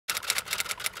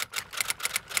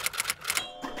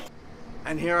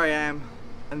And here I am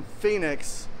in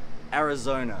Phoenix,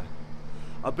 Arizona.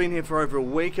 I've been here for over a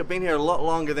week. I've been here a lot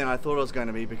longer than I thought I was going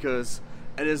to be because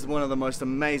it is one of the most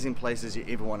amazing places you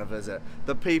ever want to visit.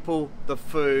 The people, the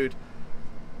food,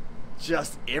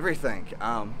 just everything.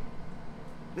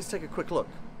 Let's take a quick look.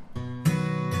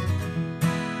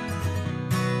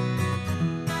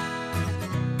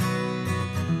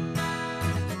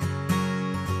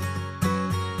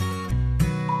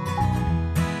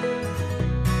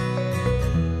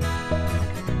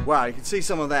 Wow, you can see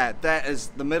some of that. That is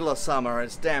the middle of summer.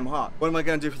 It's damn hot. What am I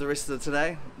going to do for the rest of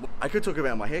today? I could talk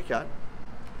about my haircut,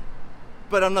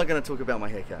 but I'm not going to talk about my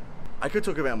haircut. I could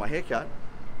talk about my haircut.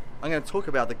 I'm going to talk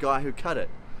about the guy who cut it.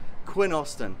 Quinn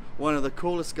Austin, one of the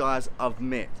coolest guys I've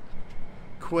met.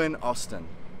 Quinn Austin.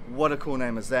 What a cool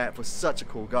name is that for such a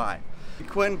cool guy.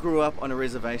 Quinn grew up on a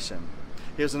reservation.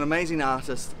 He was an amazing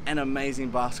artist and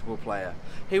amazing basketball player.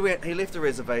 He left the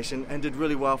reservation and did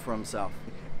really well for himself.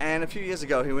 And a few years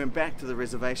ago, he went back to the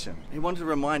reservation. He wanted to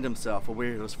remind himself of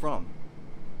where he was from.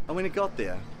 And when he got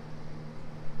there,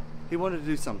 he wanted to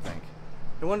do something.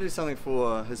 He wanted to do something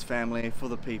for his family, for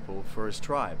the people, for his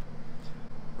tribe.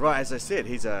 Right, as I said,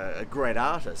 he's a great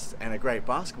artist and a great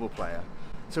basketball player.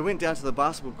 So he went down to the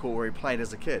basketball court where he played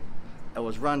as a kid. It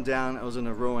was run down, it was in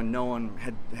a ruin, no one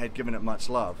had given it much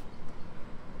love.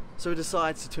 So he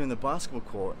decides to turn the basketball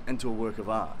court into a work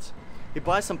of art. He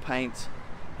buys some paint.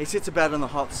 He sits about in the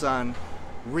hot sun,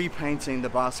 repainting the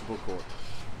basketball court,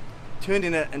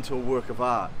 turning it into a work of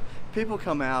art. People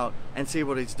come out and see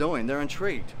what he's doing. They're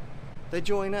intrigued. They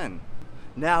join in.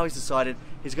 Now he's decided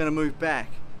he's going to move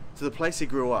back to the place he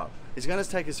grew up. He's going to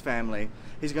take his family.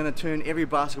 He's going to turn every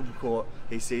basketball court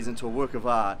he sees into a work of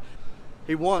art.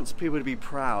 He wants people to be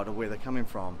proud of where they're coming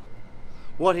from.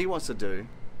 What he wants to do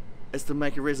is to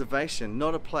make a reservation,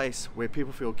 not a place where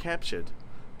people feel captured,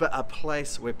 but a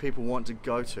place where people want to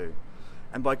go to.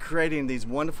 And by creating these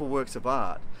wonderful works of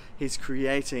art, he's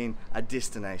creating a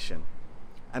destination.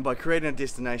 And by creating a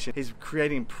destination, he's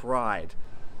creating pride.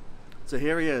 So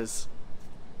here he is,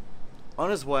 on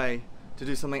his way to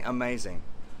do something amazing.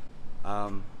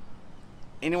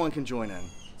 Anyone can join in.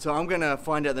 So I'm gonna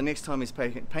find out the next time he's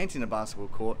painting a basketball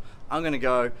court. I'm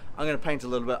gonna paint a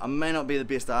little bit. I may not be the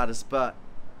best artist, but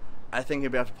I think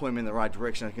he'll be able to point me in the right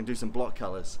direction. I can do some block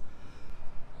colors.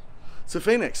 So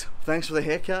Phoenix, thanks for the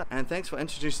haircut and thanks for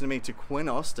introducing me to Quinn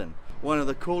Austin, one of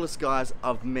the coolest guys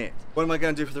I've met. What am I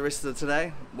going to do for the rest of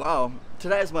today? Well,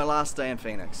 today is my last day in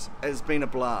Phoenix. It's been a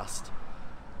blast.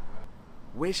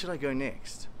 Where should I go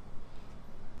next?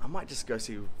 I might just go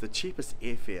see the cheapest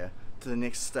airfare to the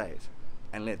next state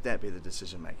and let that be the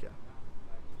decision maker.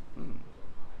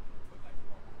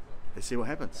 Let's see what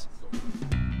happens.